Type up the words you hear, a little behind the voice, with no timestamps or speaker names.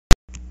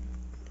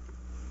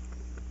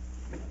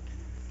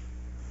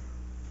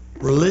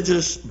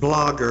Religious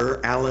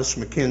blogger Alice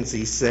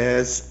McKenzie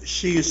says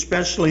she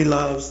especially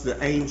loves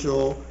the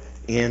angel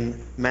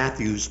in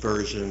Matthew's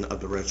version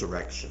of the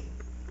resurrection.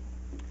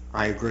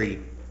 I agree.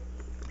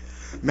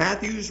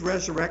 Matthew's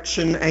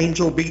resurrection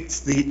angel beats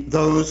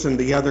those in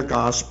the other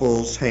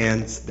Gospels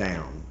hands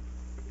down.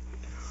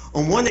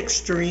 On one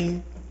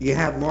extreme, you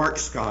have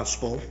Mark's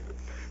Gospel,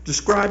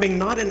 describing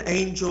not an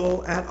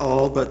angel at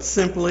all, but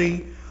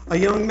simply a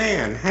young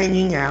man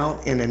hanging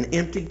out in an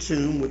empty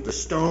tomb with the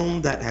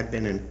stone that had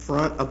been in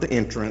front of the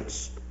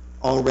entrance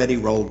already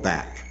rolled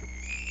back.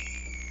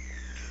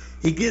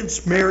 He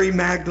gives Mary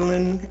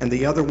Magdalene and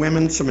the other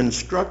women some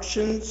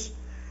instructions,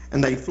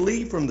 and they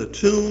flee from the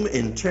tomb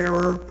in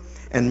terror,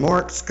 and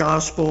Mark's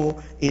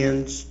Gospel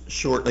ends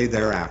shortly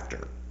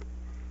thereafter.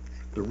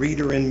 The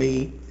reader in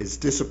me is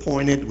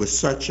disappointed with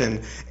such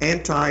an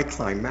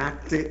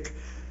anticlimactic,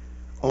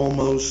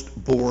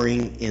 almost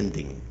boring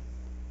ending.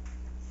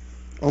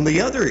 On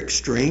the other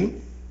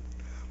extreme,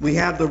 we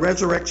have the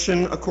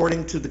resurrection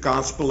according to the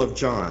Gospel of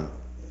John.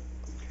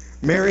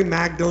 Mary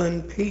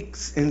Magdalene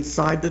peeks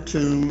inside the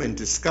tomb and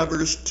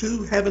discovers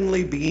two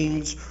heavenly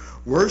beings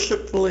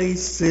worshipfully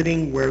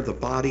sitting where the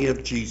body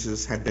of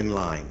Jesus had been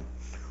lying,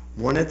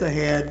 one at the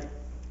head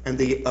and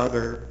the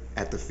other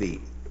at the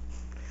feet.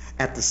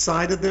 At the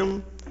sight of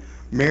them,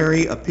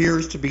 Mary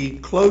appears to be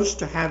close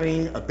to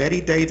having a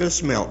Betty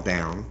Davis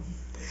meltdown,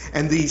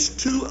 and these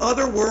two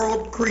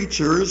otherworld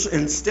creatures,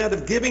 instead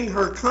of giving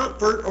her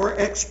comfort or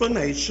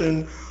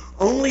explanation,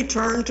 only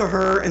turn to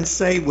her and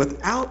say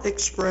without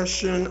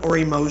expression or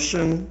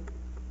emotion,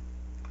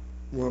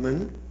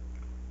 "Woman,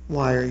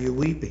 why are you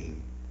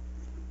weeping?"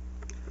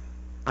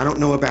 I don't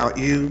know about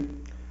you,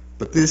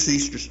 but this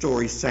Easter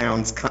story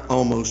sounds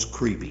almost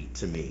creepy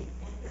to me.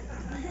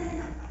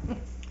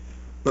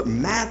 But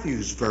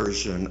Matthew's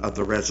version of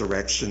the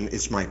resurrection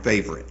is my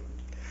favorite.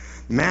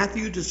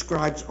 Matthew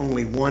describes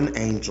only one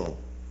angel,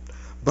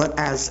 but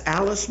as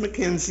Alice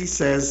McKenzie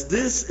says,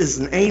 this is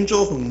an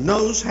angel who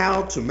knows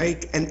how to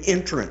make an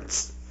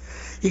entrance.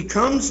 He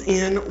comes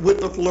in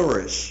with a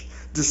flourish,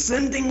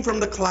 descending from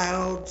the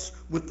clouds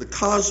with the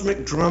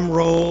cosmic drum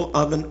roll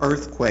of an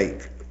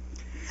earthquake.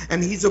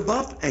 And he's a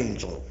buff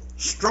angel,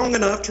 strong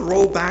enough to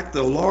roll back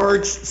the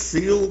large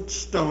sealed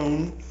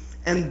stone,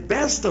 and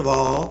best of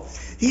all,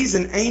 he's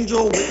an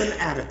angel with an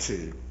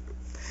attitude.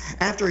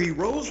 After he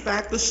rolls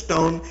back the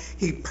stone,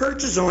 he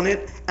perches on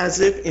it as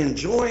if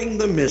enjoying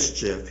the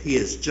mischief he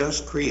has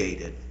just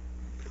created,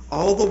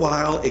 all the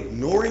while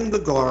ignoring the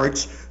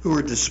guards who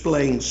are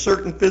displaying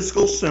certain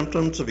physical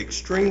symptoms of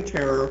extreme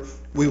terror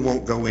we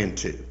won't go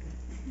into.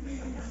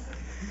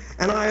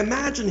 And I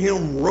imagine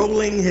him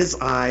rolling his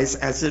eyes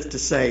as if to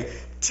say,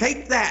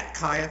 "Take that,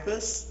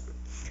 Caiaphas.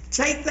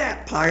 Take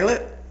that,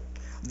 Pilate.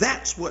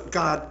 That's what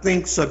God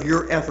thinks of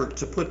your effort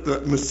to put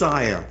the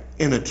Messiah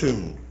in a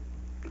tomb.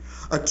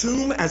 A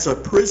tomb as a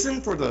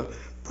prison for the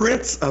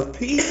Prince of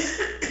Peace?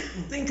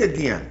 Think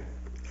again.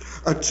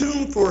 A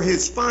tomb for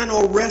his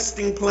final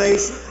resting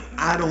place?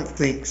 I don't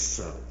think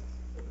so."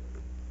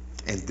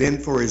 And then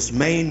for his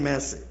main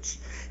message,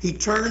 he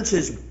turns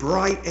his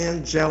bright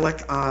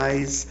angelic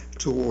eyes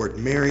toward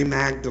Mary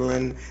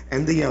Magdalene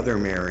and the other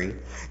Mary,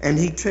 and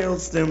he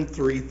tells them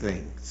three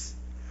things.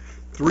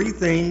 Three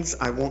things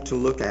I want to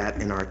look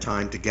at in our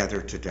time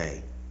together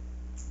today.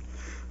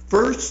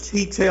 First,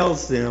 he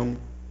tells them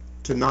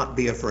to not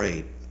be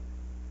afraid.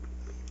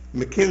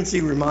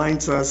 McKenzie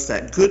reminds us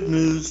that good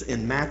news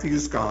in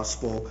Matthew's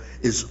Gospel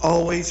is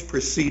always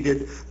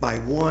preceded by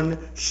one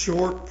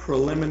short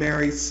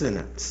preliminary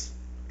sentence.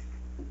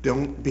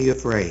 Don't be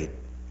afraid.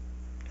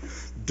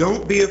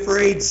 Don't be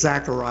afraid,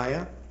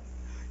 Zechariah.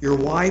 Your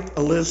wife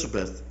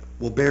Elizabeth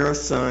will bear a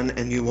son,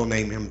 and you will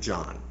name him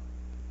John.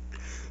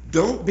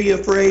 Don't be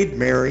afraid,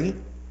 Mary.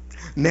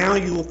 Now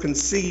you will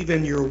conceive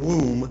in your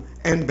womb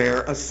and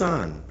bear a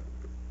son.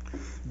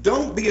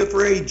 Don't be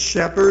afraid,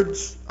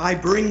 shepherds. I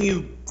bring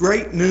you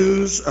great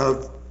news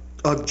of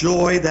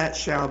joy that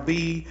shall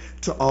be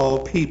to all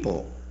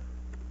people.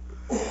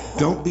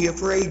 Don't be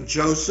afraid,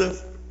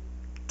 Joseph.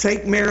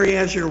 Take Mary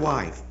as your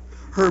wife.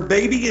 Her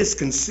baby is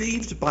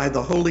conceived by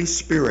the Holy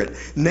Spirit.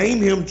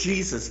 Name him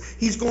Jesus.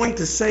 He's going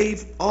to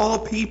save all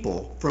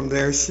people from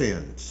their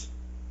sins.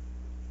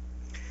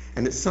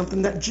 And it's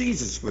something that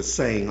Jesus was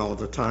saying all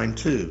the time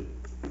too.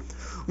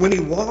 When he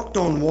walked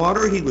on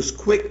water, he was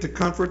quick to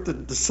comfort the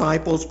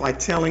disciples by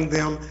telling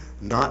them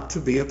not to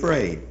be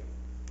afraid.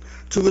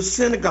 To a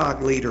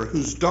synagogue leader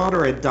whose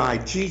daughter had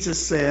died, Jesus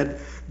said,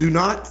 "Do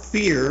not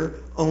fear,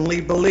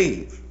 only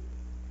believe."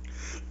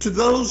 To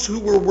those who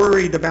were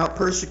worried about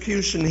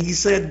persecution, he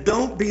said,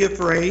 "Don't be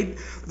afraid.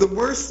 The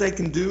worst they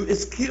can do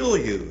is kill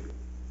you."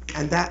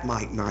 And that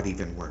might not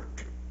even work.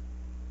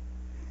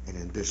 And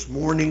in this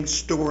morning's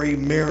story,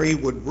 Mary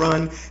would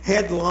run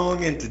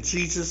headlong into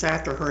Jesus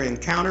after her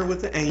encounter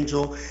with the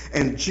angel,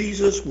 and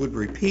Jesus would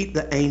repeat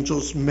the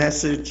angel's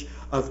message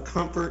of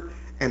comfort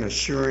and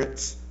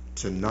assurance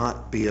to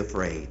not be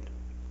afraid.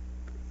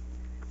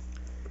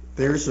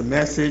 There's a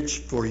message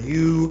for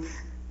you,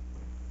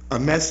 a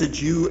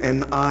message you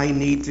and I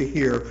need to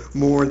hear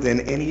more than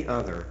any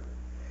other.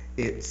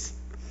 It's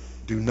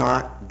do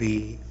not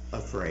be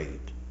afraid.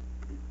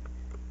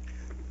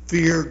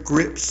 Fear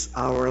grips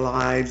our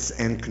lives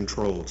and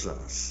controls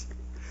us.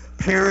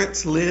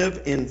 Parents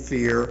live in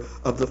fear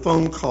of the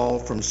phone call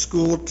from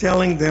school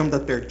telling them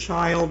that their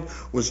child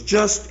was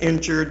just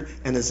injured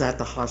and is at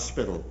the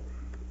hospital.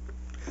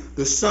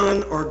 The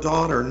son or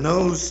daughter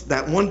knows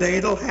that one day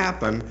it'll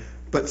happen,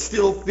 but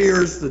still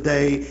fears the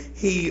day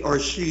he or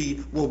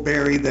she will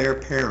bury their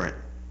parent.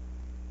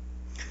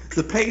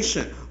 The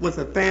patient with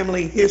a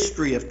family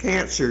history of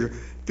cancer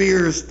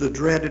fears the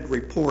dreaded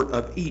report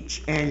of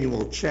each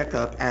annual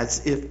checkup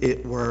as if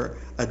it were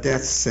a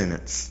death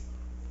sentence.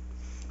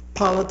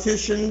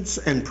 Politicians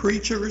and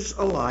preachers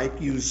alike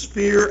use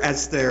fear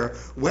as their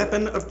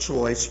weapon of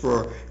choice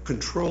for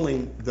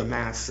controlling the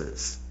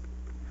masses.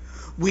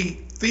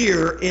 We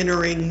fear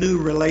entering new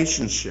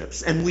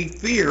relationships, and we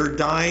fear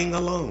dying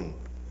alone.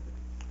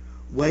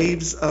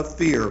 Waves of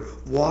fear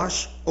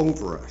wash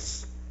over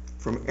us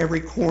from every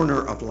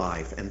corner of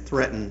life and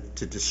threaten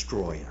to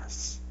destroy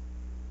us.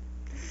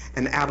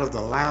 And out of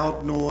the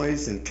loud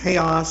noise and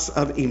chaos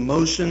of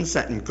emotions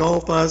that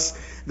engulf us,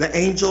 the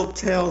angel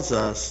tells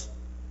us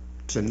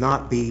to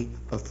not be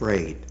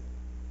afraid.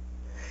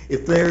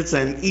 If there's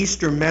an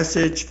Easter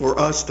message for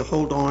us to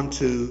hold on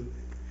to,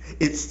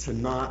 it's to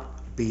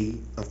not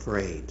be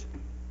afraid.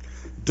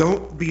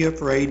 Don't be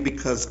afraid,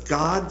 because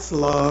God's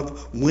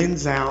love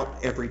wins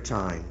out every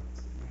time.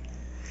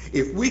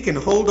 If we can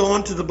hold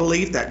on to the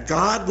belief that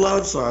God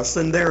loves us,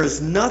 then there is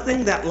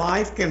nothing that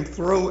life can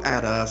throw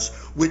at us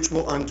which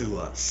will undo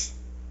us.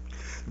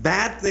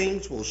 Bad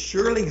things will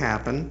surely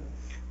happen,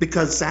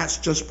 because that's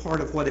just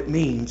part of what it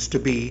means to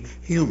be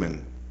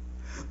human.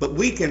 But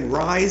we can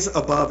rise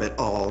above it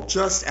all,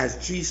 just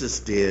as Jesus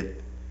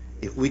did,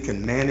 if we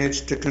can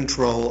manage to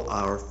control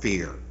our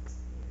fear.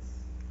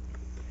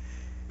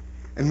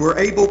 And we're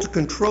able to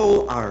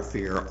control our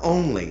fear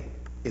only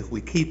if we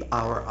keep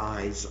our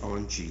eyes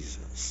on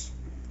Jesus.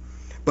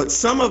 But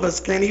some of us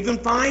can't even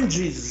find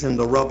Jesus in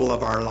the rubble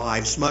of our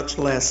lives, much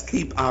less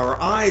keep our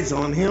eyes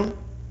on him.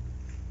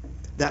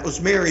 That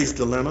was Mary's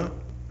dilemma.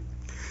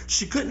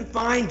 She couldn't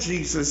find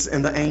Jesus,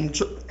 and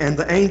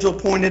the angel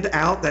pointed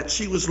out that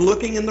she was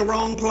looking in the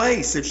wrong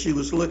place if she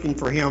was looking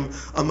for him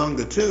among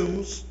the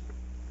tombs.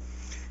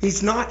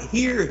 He's not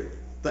here,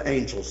 the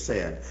angel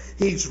said.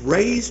 He's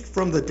raised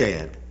from the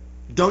dead.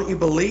 Don't you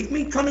believe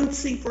me? Come and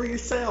see for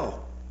yourself.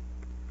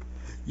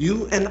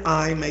 You and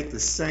I make the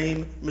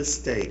same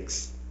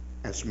mistakes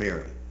as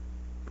Mary.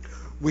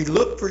 We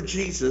look for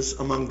Jesus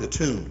among the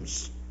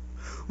tombs.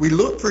 We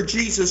look for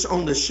Jesus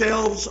on the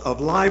shelves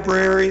of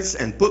libraries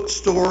and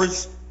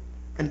bookstores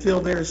and feel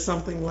there is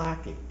something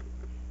lacking.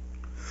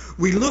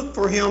 We look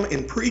for him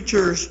in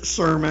preachers'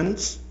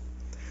 sermons,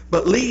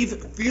 but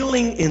leave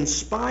feeling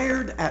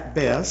inspired at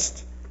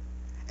best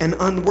and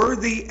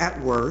unworthy at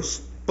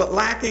worst, but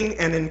lacking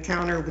an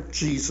encounter with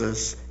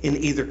Jesus in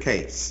either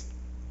case.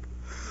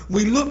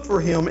 We look for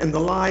him in the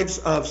lives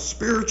of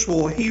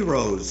spiritual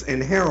heroes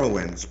and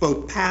heroines,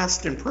 both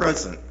past and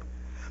present,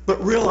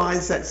 but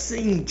realize that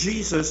seeing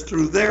Jesus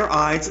through their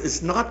eyes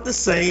is not the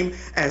same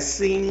as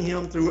seeing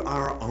him through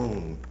our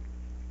own.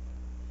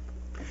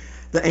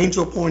 The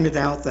angel pointed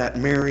out that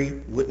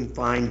Mary wouldn't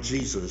find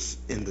Jesus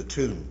in the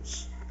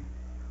tombs,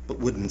 but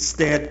would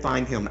instead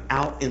find him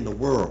out in the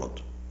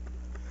world.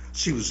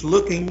 She was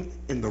looking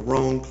in the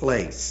wrong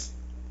place.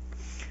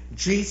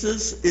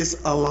 Jesus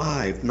is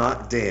alive,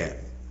 not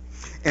dead.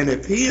 And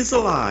if he is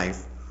alive,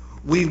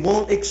 we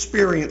won't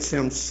experience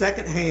him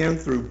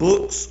secondhand through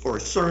books or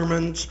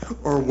sermons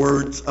or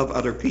words of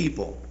other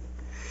people.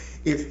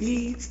 If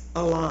he's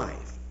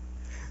alive,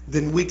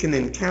 then we can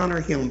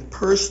encounter him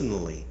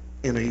personally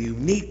in a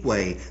unique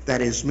way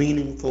that is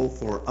meaningful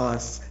for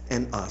us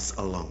and us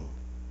alone.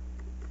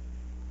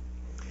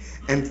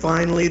 And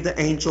finally, the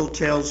angel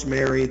tells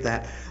Mary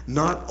that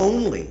not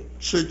only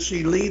should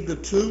she leave the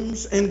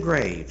tombs and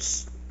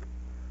graves,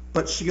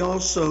 but she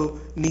also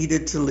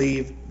needed to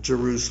leave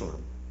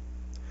Jerusalem.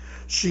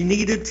 She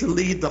needed to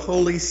leave the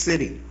holy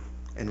city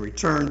and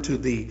return to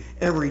the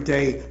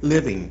everyday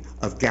living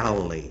of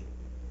Galilee.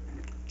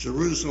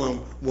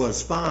 Jerusalem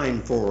was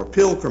fine for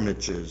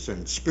pilgrimages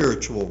and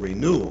spiritual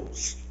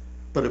renewals,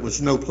 but it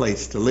was no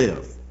place to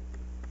live.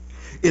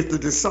 If the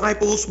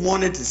disciples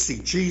wanted to see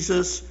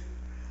Jesus,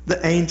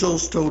 the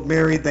angels told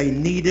Mary they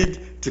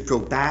needed to go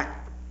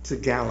back to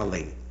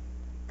Galilee.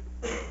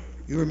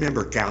 You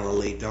remember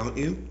Galilee, don't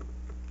you?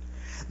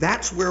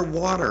 That's where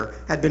water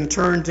had been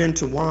turned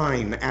into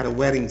wine at a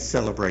wedding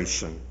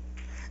celebration,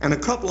 and a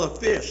couple of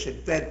fish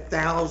had fed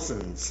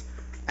thousands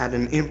at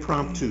an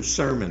impromptu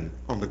sermon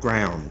on the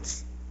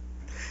grounds.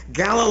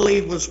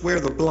 Galilee was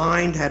where the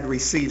blind had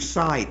received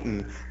sight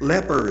and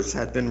lepers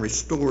had been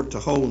restored to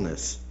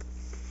wholeness.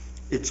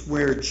 It's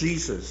where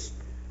Jesus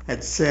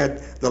had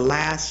said, "The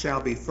last shall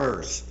be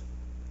first,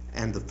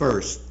 and the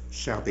first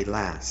shall be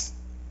last."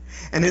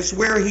 And it's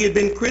where he had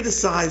been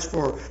criticized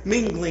for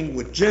mingling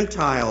with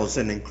Gentiles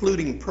and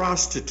including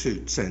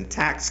prostitutes and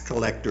tax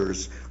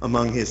collectors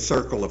among his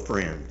circle of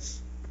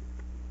friends.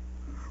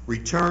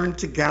 Return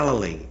to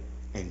Galilee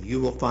and you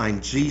will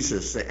find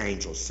Jesus, the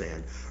angel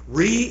said.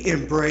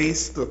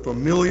 Re-embrace the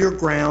familiar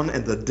ground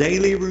and the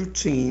daily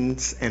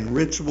routines and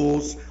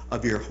rituals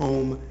of your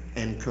home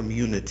and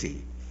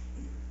community.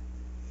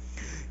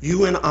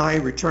 You and I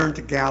return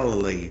to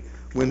Galilee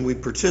when we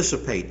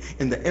participate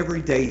in the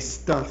everyday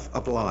stuff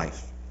of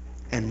life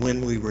and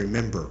when we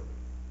remember.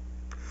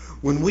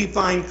 When we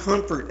find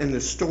comfort in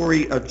the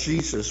story of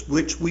Jesus,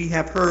 which we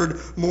have heard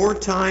more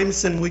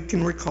times than we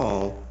can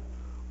recall,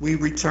 we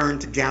return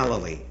to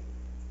Galilee.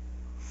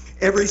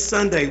 Every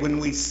Sunday when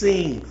we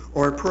sing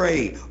or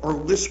pray or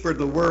whisper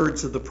the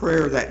words of the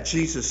prayer that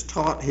Jesus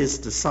taught his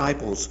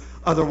disciples,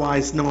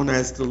 otherwise known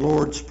as the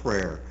Lord's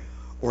Prayer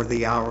or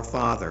the Our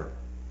Father,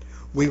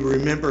 we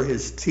remember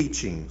his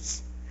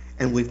teachings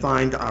and we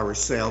find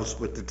ourselves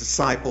with the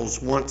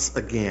disciples once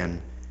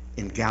again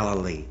in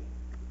Galilee.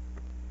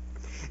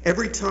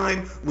 Every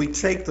time we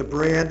take the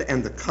bread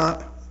and the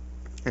cup,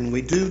 and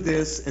we do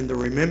this in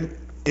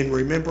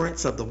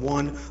remembrance of the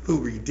one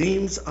who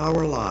redeems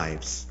our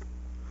lives,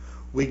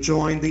 we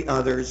join the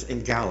others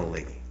in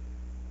Galilee.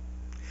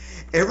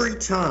 Every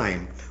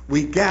time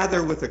we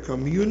gather with a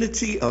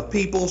community of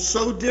people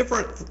so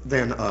different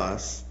than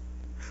us,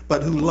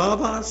 but who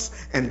love us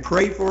and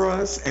pray for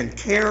us and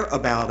care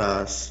about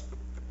us,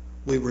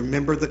 we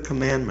remember the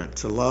commandment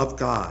to love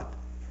God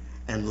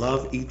and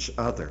love each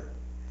other.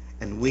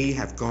 And we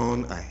have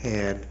gone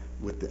ahead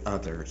with the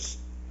others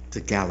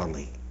to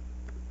Galilee.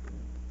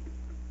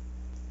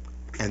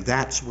 And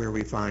that's where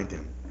we find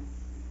him.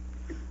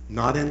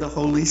 Not in the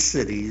holy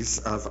cities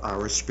of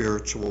our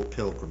spiritual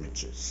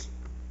pilgrimages.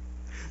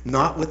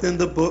 Not within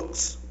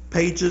the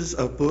pages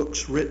of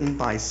books written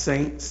by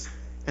saints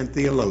and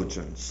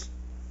theologians.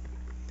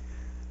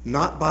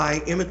 Not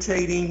by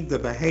imitating the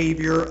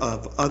behavior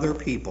of other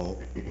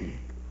people,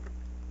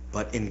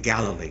 but in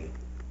Galilee.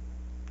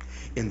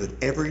 In the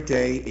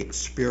everyday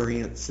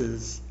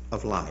experiences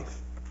of life.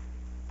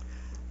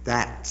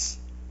 That's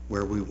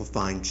where we will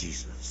find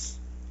Jesus.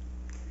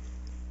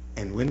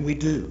 And when we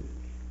do,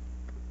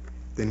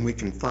 then we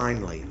can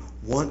finally,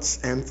 once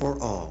and for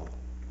all,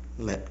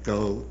 let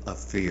go of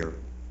fear,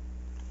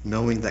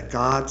 knowing that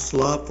God's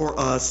love for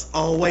us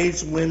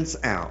always wins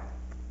out.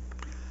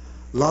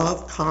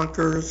 Love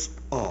conquers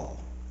all.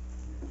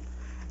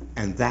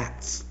 And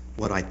that's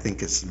what I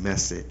think is the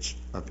message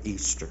of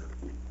Easter.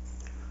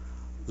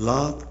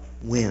 Love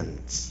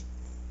wins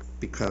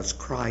because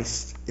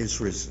Christ is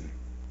risen.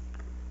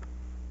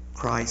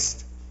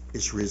 Christ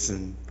is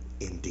risen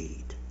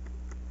indeed.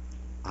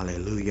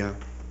 Alleluia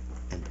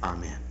and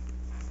amen.